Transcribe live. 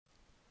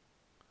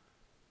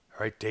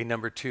All right, day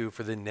number 2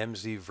 for the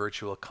NAEMSE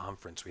virtual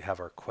conference. We have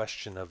our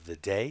question of the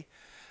day.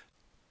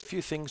 A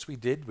few things we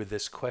did with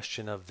this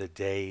question of the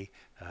day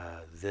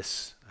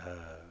this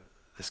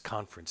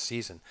conference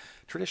season.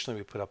 Traditionally,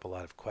 we put up a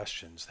lot of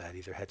questions that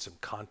either had some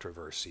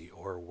controversy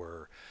or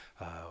were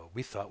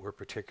we thought were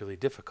particularly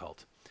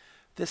difficult.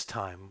 This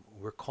time,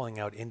 we're calling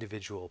out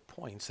individual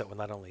points that will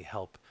not only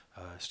help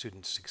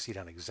students succeed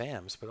on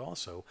exams, but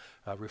also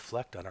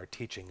reflect on our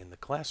teaching in the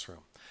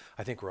classroom.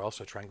 I think we're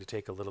also trying to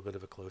take a little bit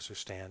of a closer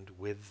stand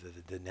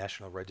with the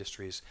National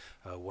Registry's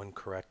one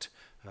correct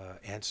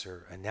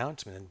answer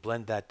announcement and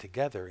blend that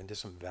together into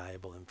some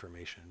valuable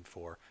information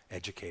for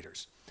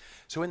educators.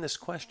 So in this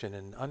question,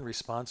 an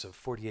unresponsive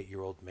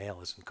 48-year-old male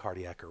is in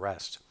cardiac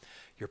arrest.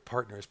 Your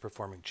partner is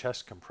performing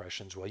chest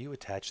compressions while you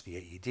attach the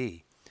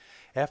AED.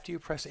 After you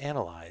press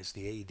Analyze,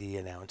 the AED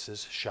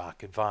announces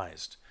Shock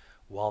Advised.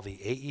 While the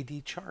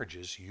AED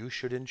charges, you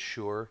should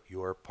insure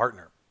your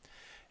partner.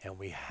 And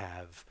we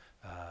have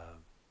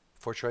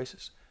 4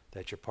 choices: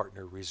 that your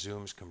partner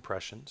resumes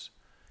compressions,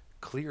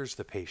 clears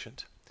the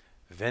patient,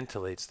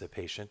 ventilates the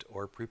patient,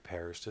 or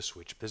prepares to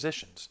switch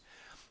positions.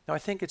 Now, I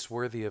think it's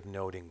worthy of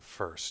noting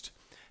first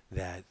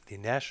that the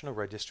National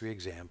Registry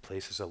exam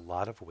places a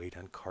lot of weight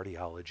on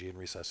cardiology and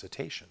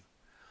resuscitation.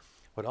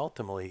 What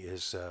ultimately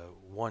is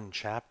one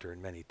chapter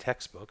in many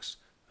textbooks,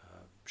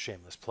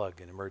 shameless plug,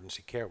 in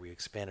emergency care, we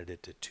expanded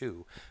it to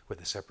 2 with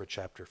a separate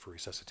chapter for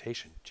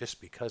resuscitation just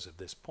because of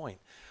this point,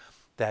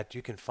 that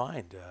you can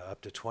find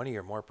up to 20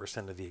 or more %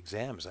 of the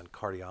exams on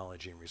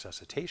cardiology and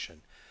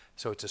resuscitation.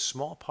 So it's a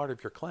small part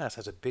of your class,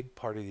 has a big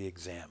part of the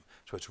exam.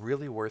 So it's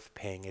really worth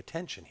paying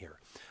attention here.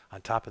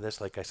 On top of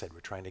this, like I said, we're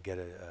trying to get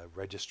a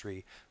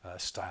registry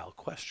style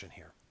question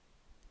here.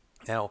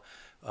 Now,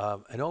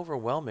 an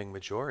overwhelming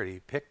majority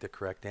picked the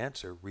correct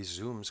answer: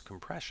 resumes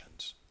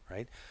compressions,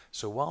 right?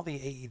 So while the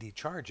AED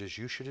charges,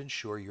 you should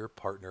ensure your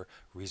partner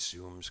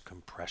resumes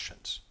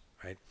compressions,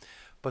 right?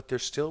 But there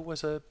still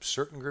was a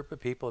certain group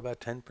of people, about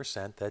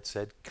 10%, that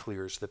said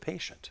clears the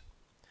patient.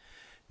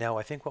 Now,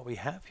 I think what we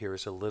have here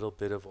is a little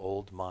bit of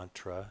old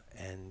mantra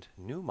and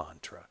new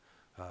mantra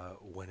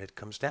when it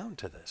comes down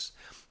to this.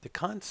 The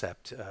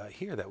concept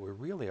here that we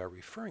really are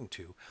referring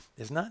to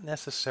is not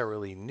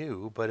necessarily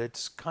new, but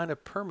it's kind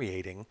of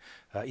permeating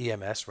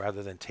EMS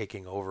rather than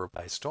taking over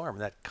by storm.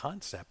 That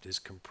concept is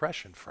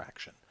compression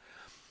fraction.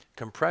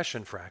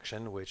 Compression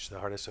fraction, which the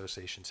Heart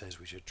Association says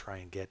we should try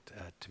and get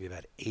to be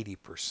about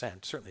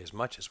 80%, certainly as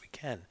much as we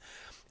can,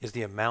 is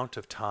the amount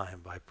of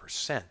time by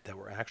percent that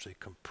we're actually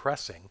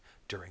compressing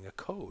during a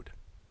code.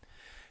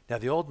 Now,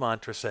 the old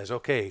mantra says,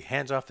 okay,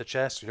 hands off the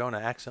chest, we don't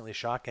want to accidentally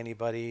shock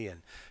anybody,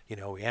 and,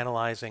 we're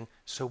analyzing.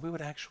 So we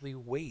would actually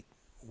wait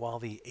while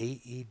the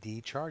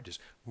AED charges.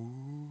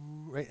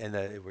 Right? And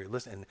we're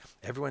listening, and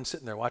everyone's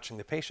sitting there watching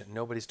the patient.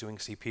 Nobody's doing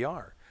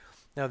CPR.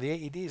 Now, the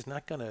AED is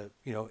not going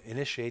to,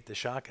 initiate the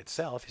shock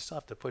itself. You still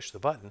have to push the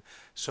button.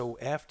 So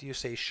after you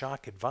say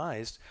shock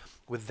advised,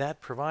 with that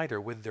provider,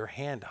 with their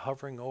hand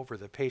hovering over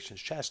the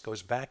patient's chest,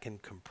 goes back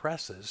and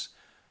compresses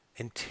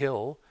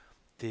until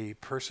the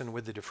person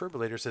with the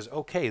defibrillator says,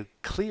 okay,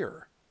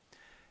 clear.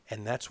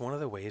 And that's one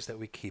of the ways that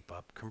we keep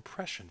up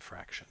compression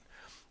fraction.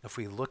 If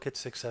we look at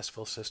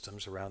successful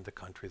systems around the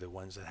country, the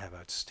ones that have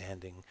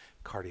outstanding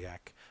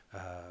cardiac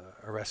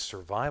arrest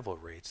survival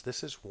rates,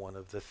 this is one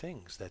of the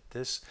things, that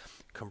this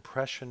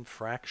compression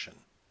fraction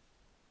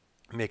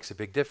makes a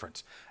big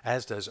difference,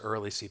 as does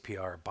early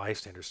CPR,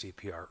 bystander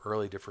CPR,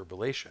 early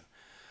defibrillation.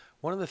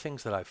 One of the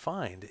things that I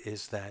find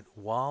is that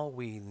while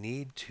we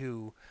need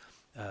to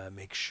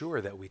make sure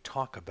that we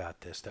talk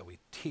about this, that we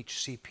teach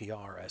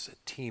CPR as a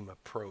team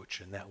approach,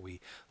 and that we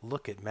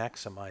look at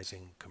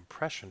maximizing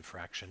compression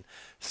fraction,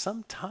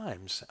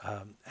 sometimes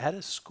at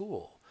a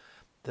school,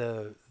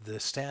 the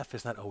staff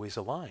is not always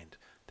aligned.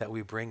 That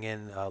we bring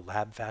in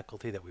lab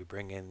faculty, that we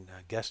bring in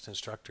guest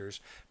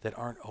instructors that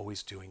aren't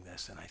always doing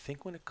this. And I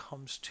think when it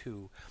comes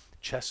to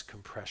chest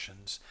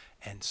compressions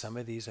and some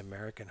of these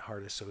American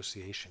Heart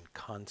Association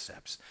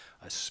concepts,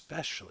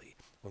 especially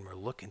when we're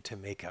looking to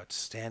make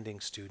outstanding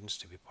students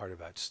to be part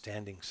of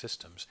outstanding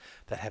systems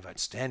that have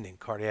outstanding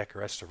cardiac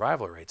arrest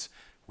survival rates,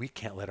 we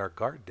can't let our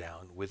guard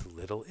down with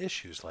little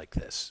issues like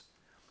this.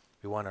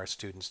 We want our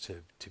students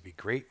to be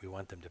great. We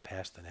want them to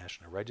pass the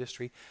National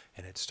Registry,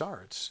 and it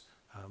starts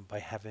by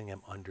having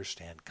them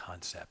understand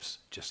concepts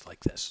just like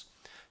this.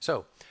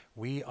 So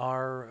we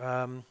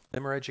are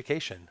Limmer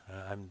Education.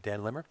 I'm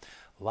Dan Limmer.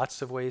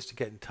 Lots of ways to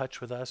get in touch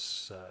with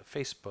us,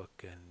 Facebook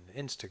and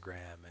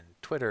Instagram and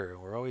Twitter.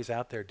 We're always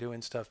out there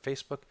doing stuff.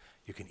 Facebook,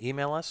 you can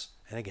email us.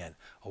 And again,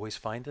 always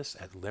find us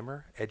at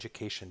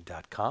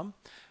limmereducation.com.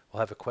 We'll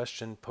have a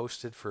question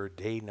posted for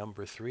day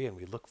number 3, and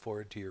we look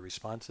forward to your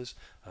responses.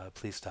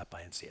 Please stop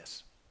by and see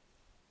us.